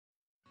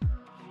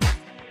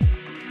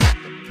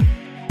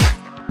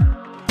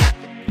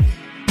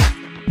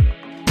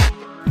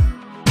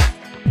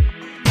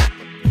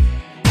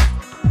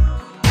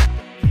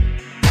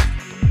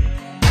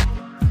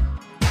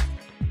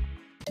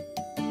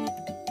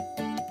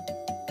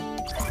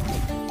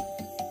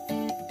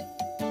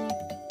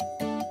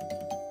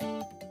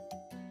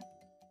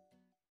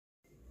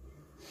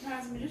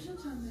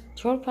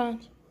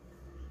4-5.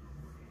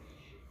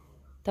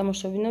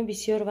 тамошобино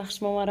бисёр вақт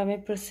шумо маро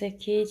мепурсе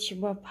ки чӣ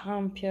ба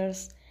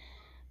памперс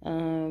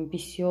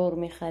бисёр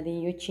мехарӣ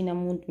ё чӣ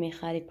намуд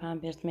мехарӣ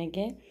памперс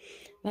меге.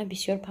 ман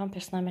бисёр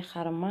памперс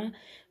намехарам. ман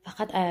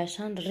фақат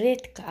аяшан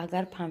редка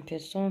агар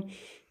памперсон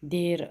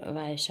дер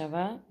вай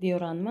шава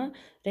биёранд, ман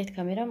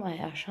редка мерам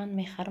аяшан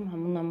мехарам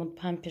ҳамун намуд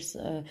памперс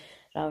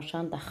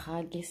равшан да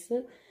хагис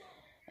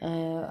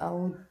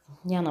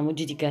я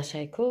намуди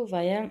дигашайку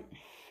вая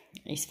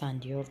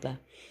исфандиёрда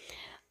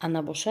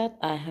ана бошад.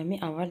 ҳами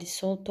аввали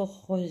сол то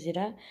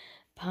ҳозира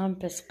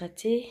памперс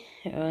қати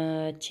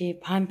чи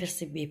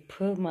памперси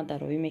бепул ма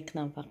дароӣ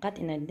мекунам. фақат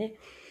ина диде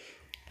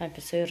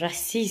памперсои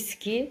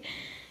российский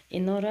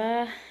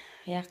инора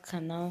як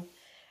канал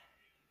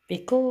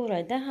бекор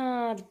айда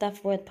ҳар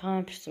дафъа бояд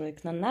памперс рӯй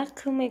кунам.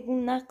 накӯ мегӯ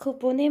накӯ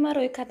бо не ман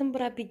рӯй кардам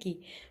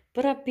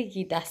бира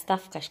биги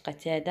даставкаш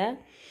қати айда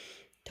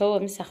то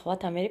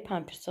мисахвата мери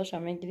памперсоша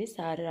мегири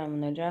сари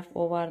рамоноли рафт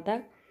оварда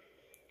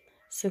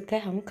сукай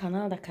ҳамун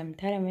канал да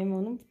комментария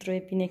мемонам рӯй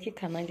бине ки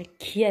канали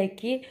кияй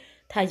ки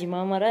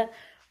Tajmamara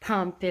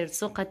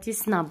памперсо қати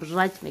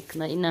снабжать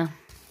мекуна. ина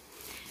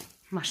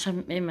маша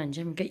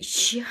меманҷа мега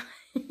ишия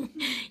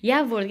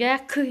як борга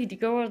як кӯҳи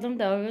дига вардам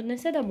давоёд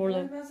неседа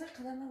бола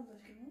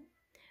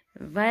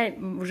вай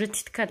уже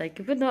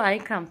титкадаки буд ай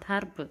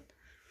камтар буд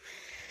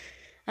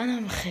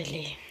анам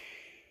хеле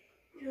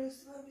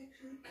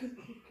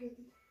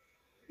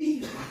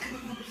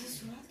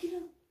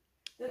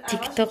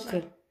тикток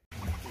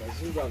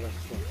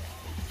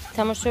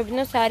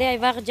тамошобино сари ай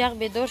вақт ҷақ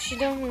бедор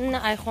шидам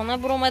ай хона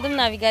буромадам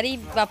навигари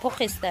ба по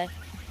хеста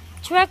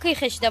чӣ вақт кӯи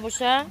хешида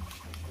боша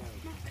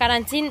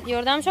карантин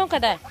ёрдамшон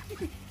када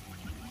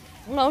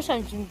наушам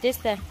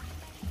деста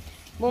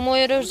бо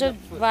моёрӯжа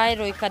вай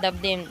рӯй када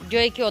будем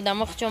ҷое ки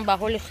одамо хичон ба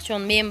ҳоли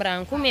хичон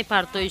мемран ку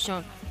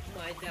мепартоишон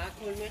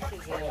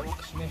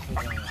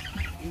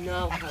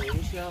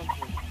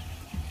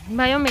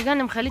баё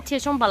меганам хали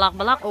тиешон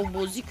балақ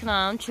овбозӣ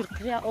кунам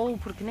чирқира ов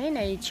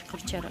пуркинаи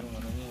чиқирчара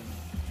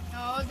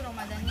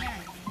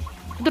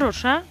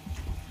дроша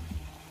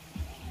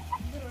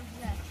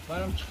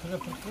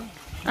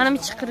анами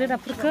чиқирира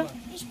пурка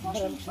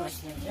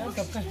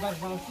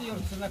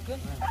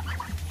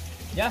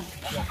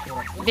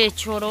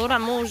бечорора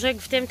мо уже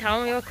гуфтем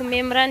тамом ёку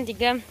мемран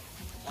дига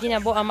дина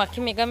бо амаки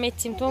мега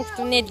метим то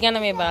гуфтем не дига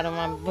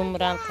намебарам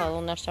бумран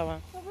калон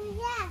нашавам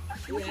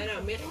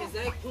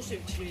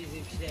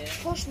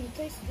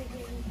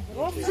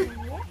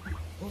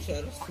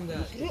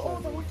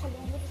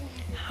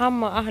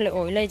ҳама аҳли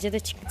оилаи ҷада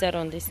чӣ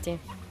гузарондистем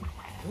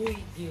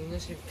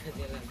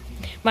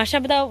маша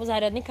буда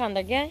зарядни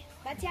кандаги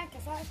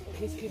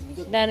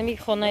дарми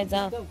хонаи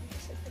зал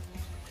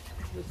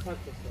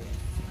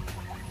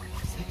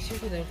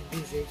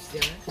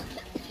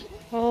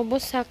бо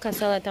сак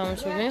касала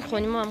тамошобин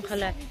хонимо ҳам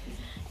хала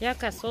як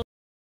касо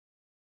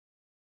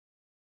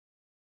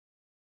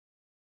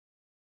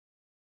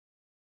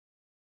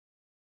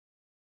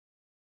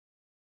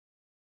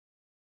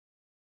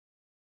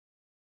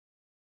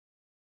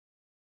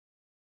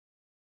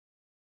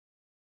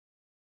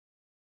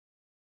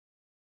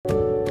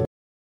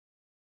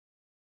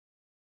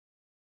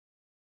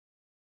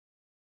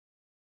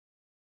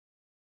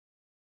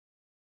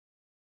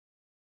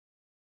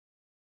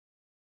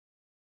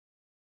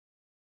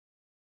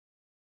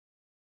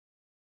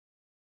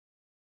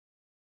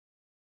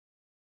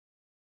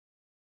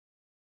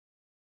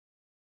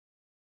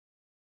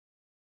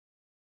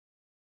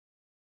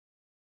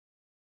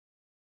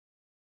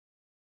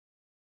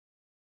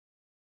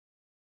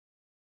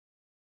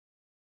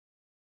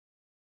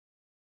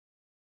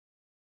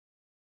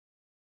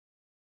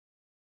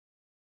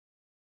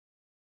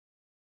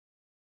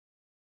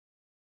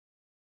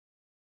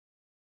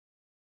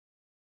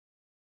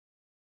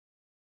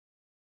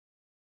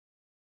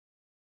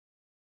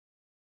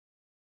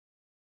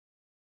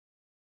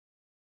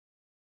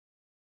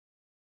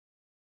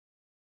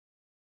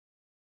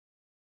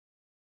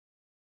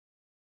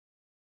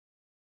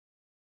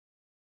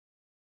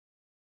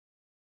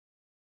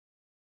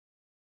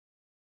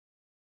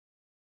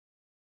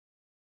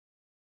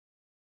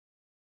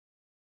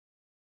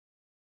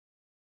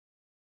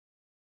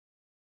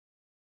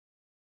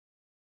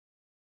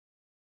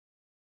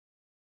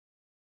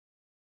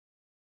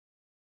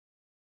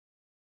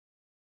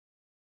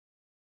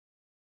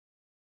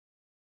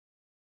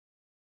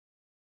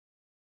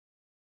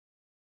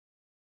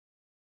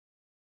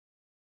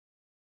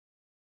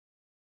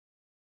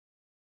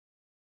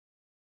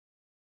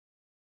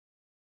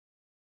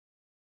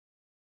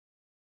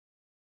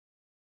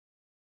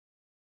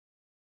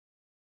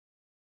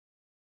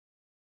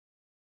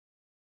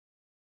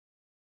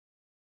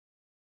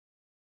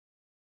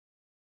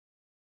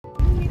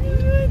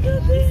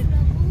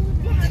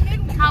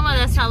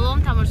ҳамада салом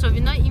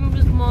тамошобино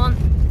имрӯз мо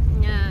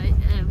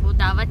бо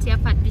даъвати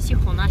як подписчик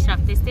хонааш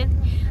рафтестем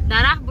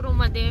дарахт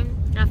буромадем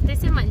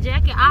рафтестем ҷая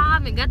ки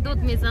мега дод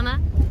мезана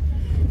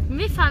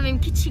мефаҳмем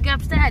ки чӣ гап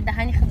шуда ай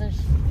даҳани худаш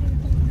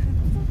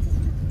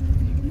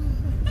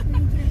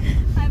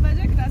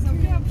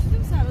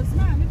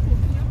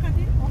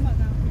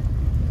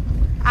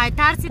ай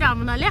тарси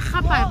рамунали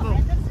хапай бо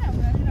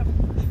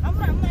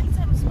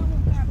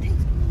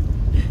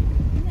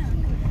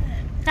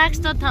так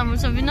что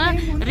тамошобино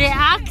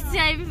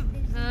реакция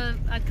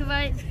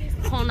аквай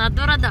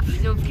хонадора да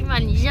филмки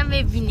ман нижа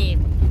мебинед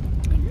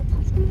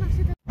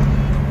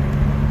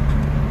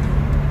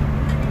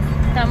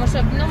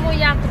тамошобино мо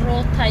як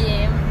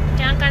ротаем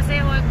чанд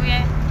касе ой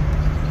гуе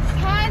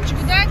 5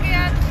 гудак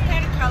я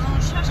духтари калон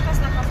 6 кас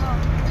нафафа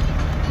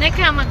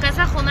некама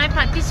каса хонай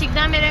подписчик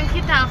да мерем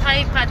ки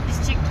талхай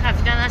подписчик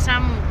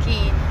хафиданашам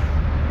мумкин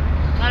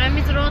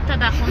барамит рота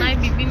да хонай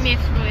биби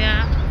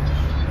мефроя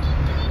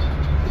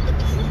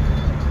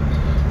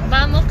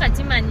با ما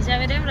قطعی منیجه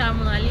بریم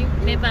رامونالی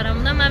ببرم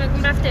من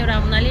میگم رفتیم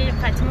رامونالی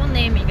قطعیمون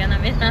نمیگن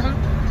برم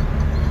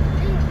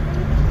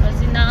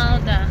بازی نه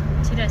دا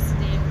چی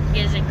رسیدیم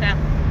گزکا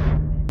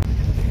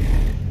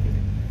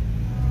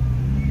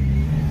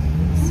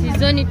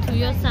سیزونی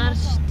تویا سر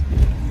شد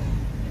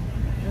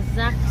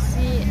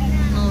زقسی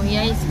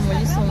نویه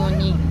اسمولی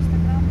سومونی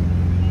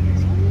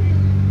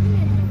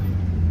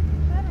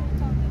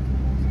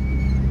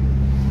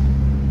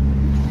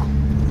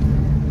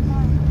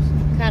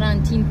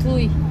карантин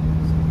туй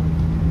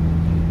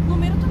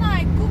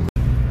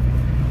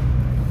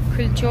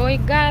кулчаҳои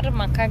гарм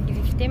ка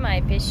гирифтем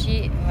ай пеши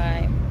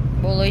вай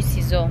болои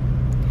сизо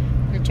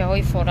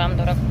кулчаҳои форам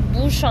дорад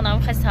бушонам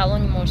хе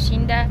салони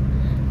мошинда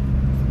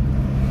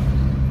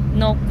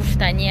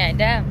ногуфтани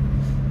айда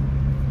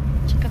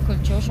чика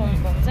кулчаҳошон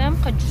богзам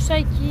ка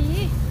ҷусай ки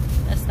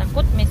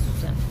дастакот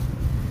месӯзам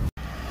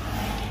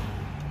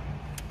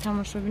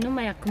тамошобино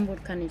ма якум бор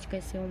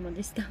канечкаи се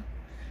омадистам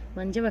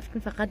ман инҷа ба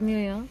фикрам фақат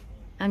меоям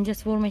амҷа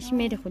свормеши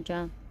мери хуҷа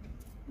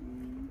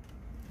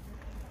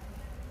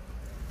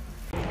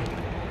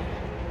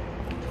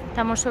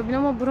тамошобино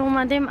мо буро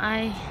омадем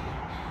ай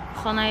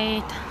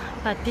хонаи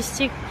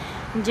подписчик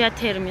инҷа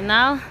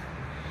терминал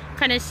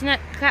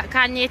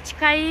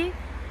канечкаи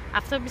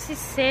автобуси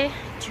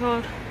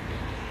 3-4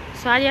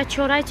 соат я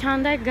 4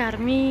 чандай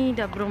гармӣ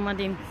да буро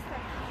омадем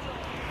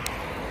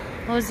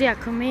ҳозир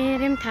якум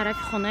мерем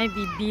тарафи хонаи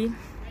биби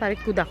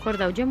барои кӯдакҳоро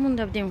да уҷа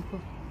монда будем ку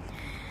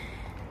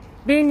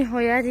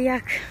бениҳоят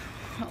як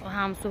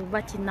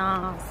ҳамсӯҳбати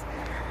наз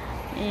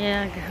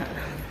як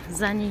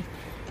зани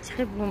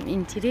чихе бигӯм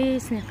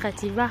интересни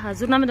қатива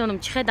ҳазур намедонам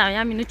чихе дар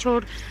як минут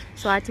 4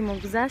 соати мо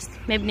гузашт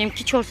мебинем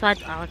ки 4 соат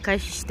аллакай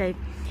шиштаи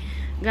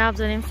гап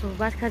задем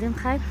суҳбат кардем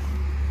хайр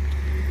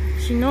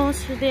шинос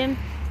шудем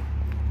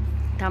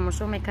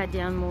тамошо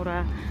мекардиян мора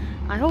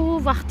айҳо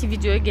вақти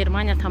видеои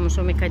германия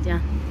тамошо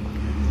мекардиян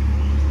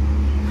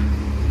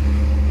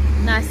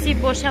насиб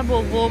боша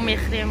бо во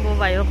мехрем бо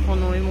ваё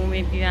хоноимо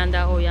мебиёянд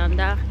дар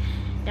оянда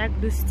як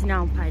дӯсти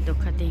нав пайдо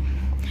кардем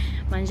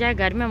манҷа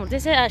гармия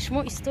мурдеса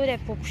шумо история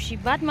попуши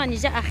баъд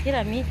манҷа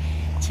ахирами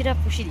чира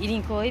пушид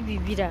иринкоҳои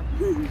бибира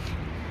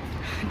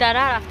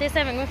дара рафтеса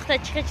мегӯям хата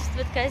чихе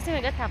чистбат кардеса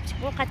мега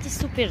тапчикҳо қати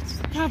супер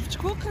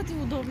тапчикҳо қати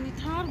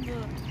удобнитар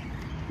буд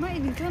ман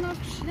иринка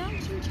напушидам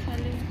чим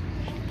чихали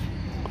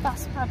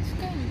бас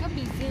тапчика иринка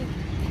безед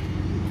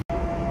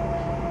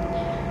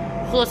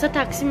хулоса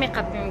такси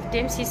меқапем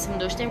гуфтем сисм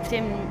доштем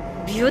гуфтем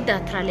биё дар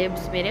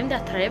троллейбус мерем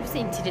дар троллейбус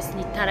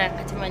интереснитара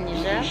қати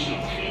манижа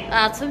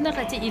асобина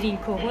қати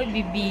иринкоҳои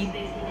биби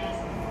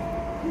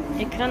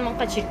экран ман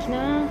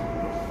қачиркина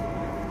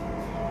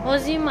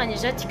ҳозир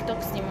манижа тикток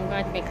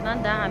снимогат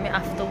мекунанд дар ҳами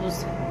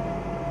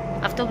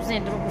автобус не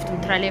дуруғ гуфтам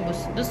троллейбус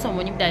 2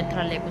 сомониб дар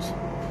троллейбус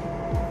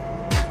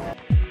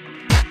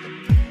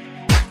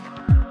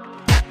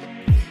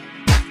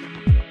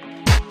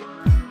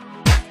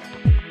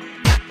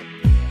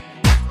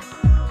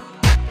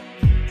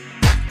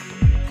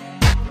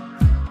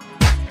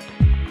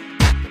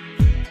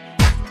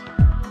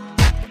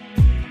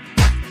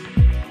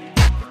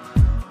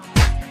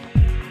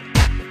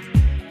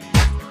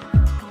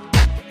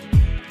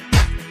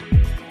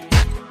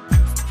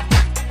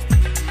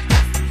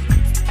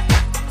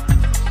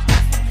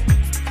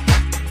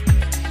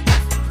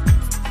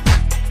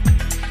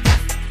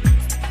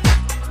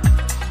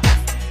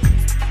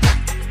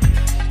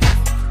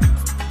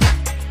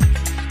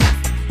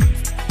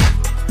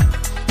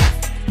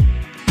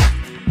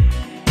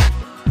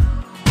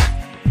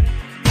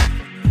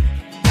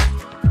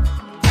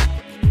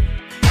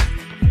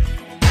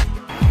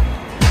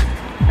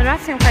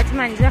رفتیم قطعی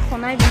منزل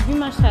خونه بیبی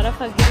من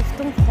شرف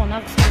گرفتم خونه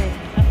بسته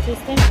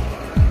رفتیم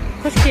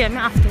خوش که همین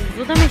افتوبوس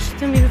بودم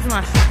اشتیم یه روز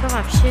مصرفه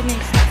وفشه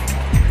نیست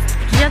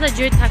که یاد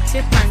جای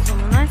تاکسی 5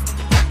 تومانه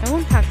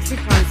اون تاکسی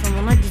 5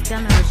 تومانه دیگه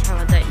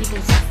نمیشود این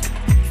روز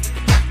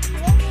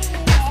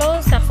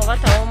تو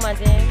سخاوت ها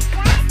اومدیم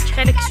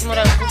خیلی کشما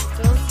را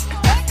گفتم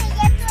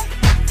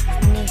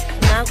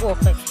نگو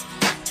خیلی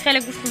خیلی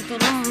گفتم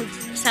تو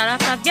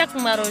شرف رفت یک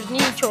مراجنی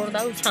 14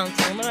 و چند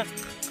تومانه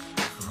رفت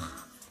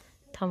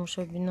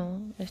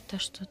Тамошобино, это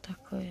что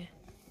такое?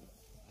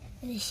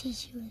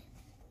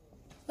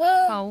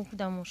 Паук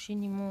до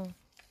машины ему.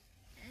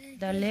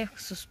 Да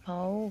Лексус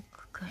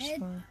паук,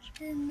 кошмар.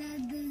 Это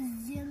надо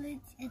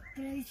сделать,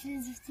 отправить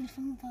в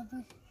телефон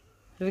папы.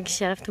 Вы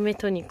шараф, ты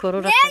метони,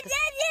 корора.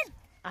 Нет.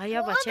 А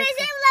я бачек.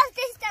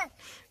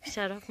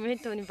 شرف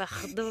میتونی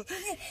بخدا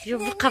جو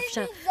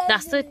بقفشه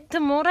دستای تو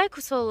مورای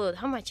کسالود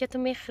همه چی تو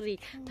میخری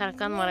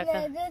ترکان مارکا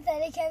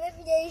ترکان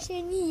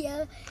پیدایشونی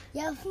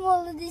یا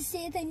فمالو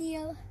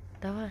دیستنیو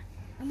давай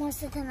Ama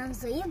zaten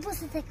anzayım bu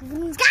zaten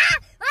bunun.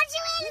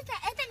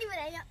 Это не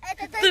вранье.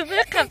 Ты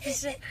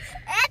выкопишь.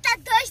 Это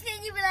точно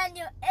не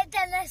вранье. Это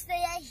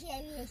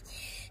настоящая вещь.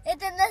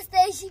 Это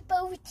настоящая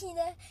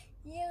паутина.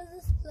 Я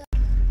засплакала.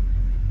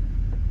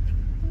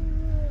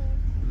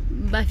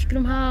 با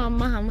فکرم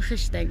هم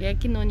خشتگی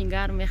یکی نانی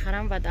گرم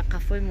میخرم و در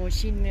قفای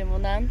ماشین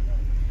میمونن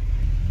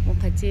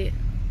موقعی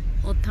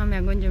اتام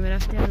یکونجا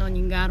میرفتیم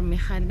نانی گرم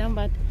میخریدم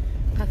بعد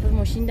قفای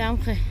ماشین دم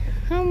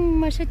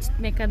همه چیت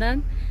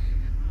میکردن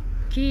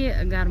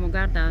که گرم و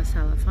گرد در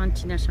سلفان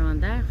چی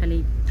نشونده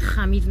خیلی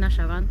خمیر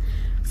نشوند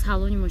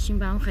سالونی ماشین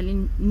به هم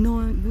خیلی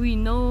بوی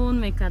نان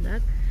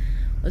میکردد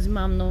از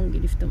من نان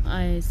گرفتم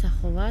ای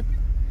سخاوت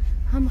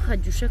هم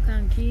خجوشه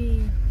کن که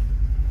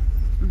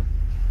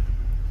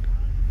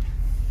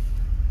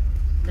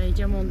در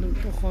اینجا موندم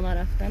تو خانه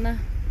رفتنه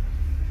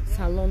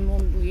سالون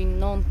مون بوی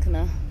نان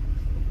کنه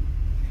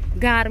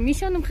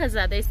گرمیشانم خیلی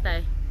زده است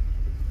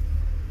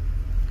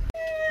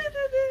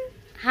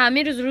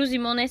همه روزی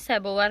ما نیست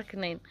باور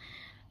کنین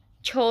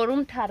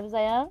چهارم تربوز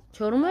یا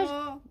چهارمش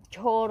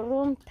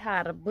چهارم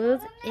تربوز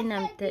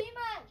اینم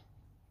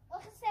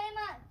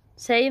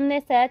سیم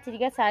نیست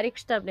دیگه سری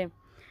کشته بلیم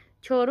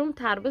چهارم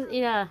تربوز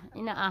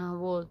این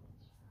احوال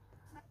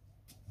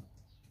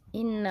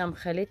اینم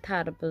خیلی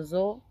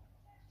تربوزو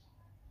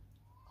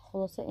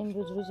خلاصه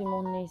امروز روزی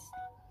ما نیست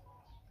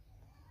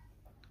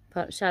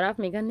شرف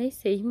میگن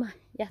نیست سیم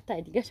یه تا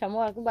دیگه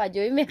شما اگه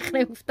بجایی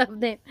میخریم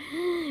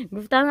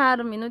گفتم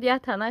هر مینوت یه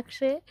تنک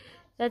شه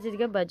یه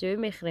دیگه بجایی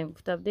میخریم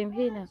گفتم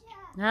هینه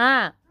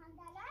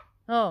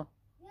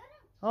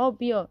ها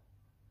بیا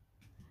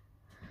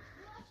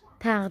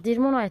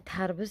تقدیرمون های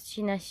تربوز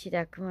چی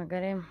نشیده که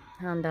مگریم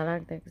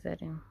هندلک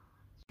دگذاریم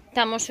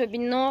تماشا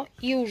بینا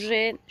ای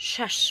اوژه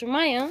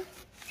ششمه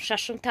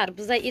ششم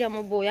تربوزه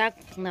ایرمو با یک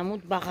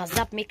نمود با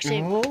غضب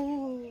میکشیم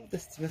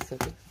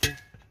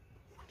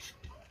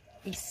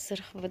ای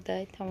سرخ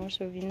بدای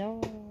تماشا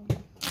بینا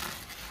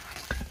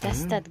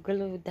دستت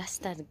گل و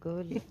دستت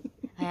گل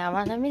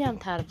من نمیرم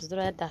تربوز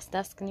رو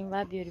دست کنیم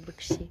و بیاری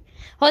بکشی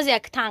حاضر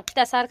یک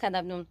تنقیت سر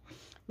کردم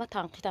ما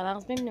تنقیت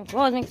نقض میبینیم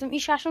باز میگفتم این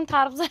ششم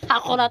تربوز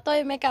حقارت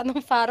های میکردم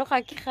فاروق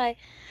حکی خیلی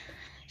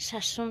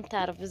ششم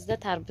تربوز ده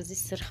تربوزی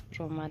سرخ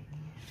برومد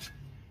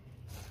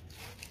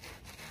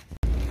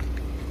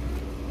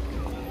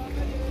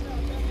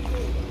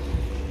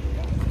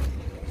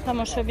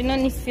تماشا بینا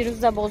نیست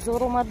فیروز ده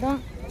بازار اومدم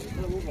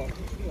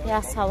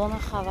یا سالان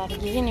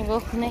خبرگیری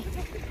نگاه کنه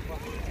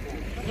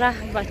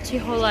ره بچی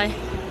حالای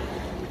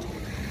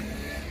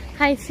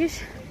حیفیش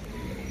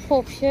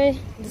خوب شوی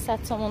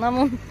 200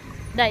 سامونمون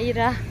در ای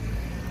ره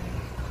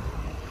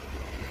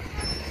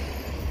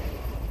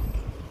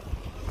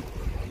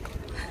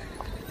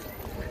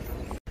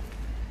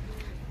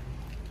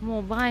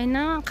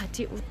مباینا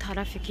قطعی او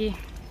طرفی که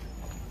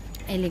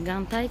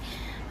الیگانت های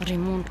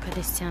ریموند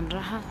کدستیان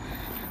ره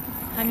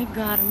همی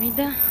گرمی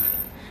ده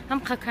هم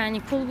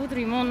قکانی کل بود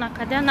ریمون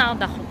نکده نه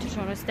در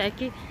خودشون رسته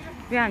که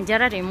بیان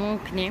جره ریمون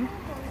کنیم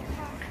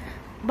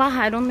با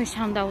حیران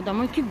میشم در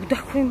آدمایی که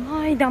گودکوی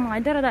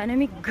مایده را در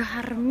نمی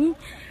گرمی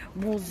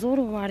بازار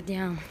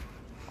آوردیم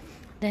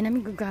در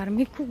نمی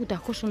گرمی که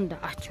گودکوشون در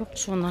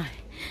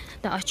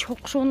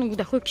اچاقشون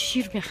گودکوی که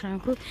شیر میخرن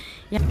که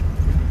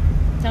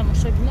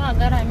تماشا بینو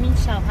اگر همین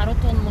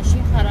شوهراتون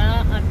ماشین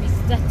خرا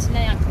بیزت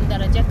نه یکم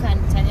درجه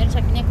کانتینرش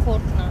بینه کار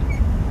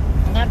کنن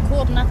اگر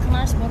کار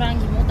نکنش ما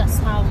رنگی ما در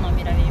سال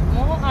نمیرویم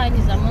ما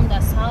این زمان در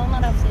سال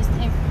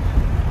نرفتیم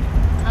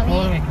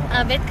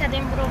اوید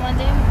کدیم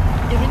برومدیم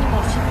درونی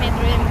ماشین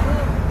میدرویم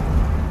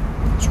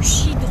که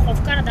جوشی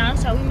دخوفکر دارم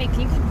شوی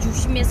میکنیم که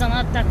جوشی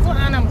میزند تا که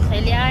انم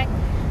خیلی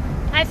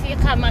های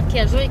فیقه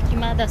مکیاجوی که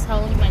ما در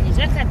سالونی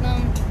منیجه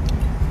کردم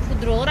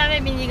خودرو را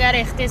ببینی گر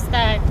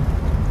اختیسته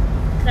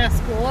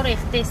کراسکو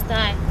ریختیسته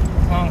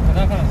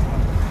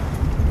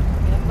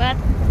بعد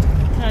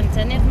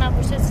کانتینر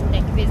نباشه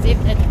سندک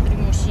بزیب در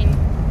ماشین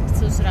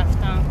سوز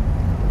رفتم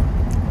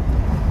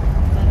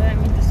برای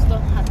همین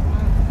دوستان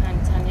حتما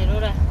کانتینر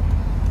را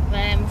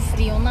و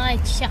فریونا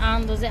چیش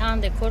اندازه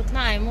کار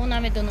کنه ایمون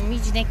نمیدونم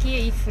میجنه که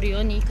این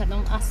فریونی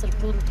کدام اصل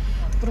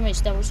پر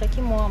میشته باشه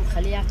که ما هم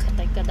خیلی یک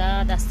خطای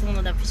کده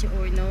دستمون در پیش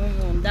اوینو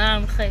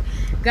موندم خیلی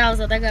گاو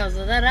زده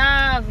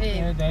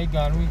روی دایی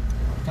گرمی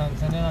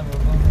کانتینر هم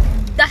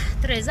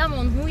 10-13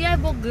 منهویه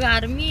با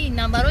گرمی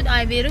نبرود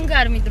ای بیرون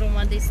گرمی در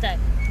اومده است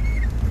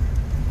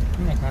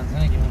اینه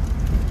کانتینر گیرون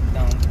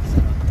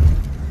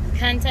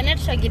کانتینر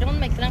شگیرون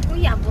میکنن که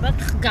یک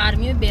بورت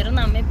گرمی بیرون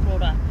هم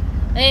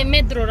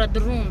میدروره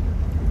درون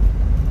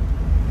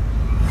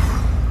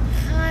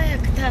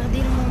یک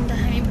تقدیر مونده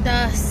همین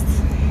دست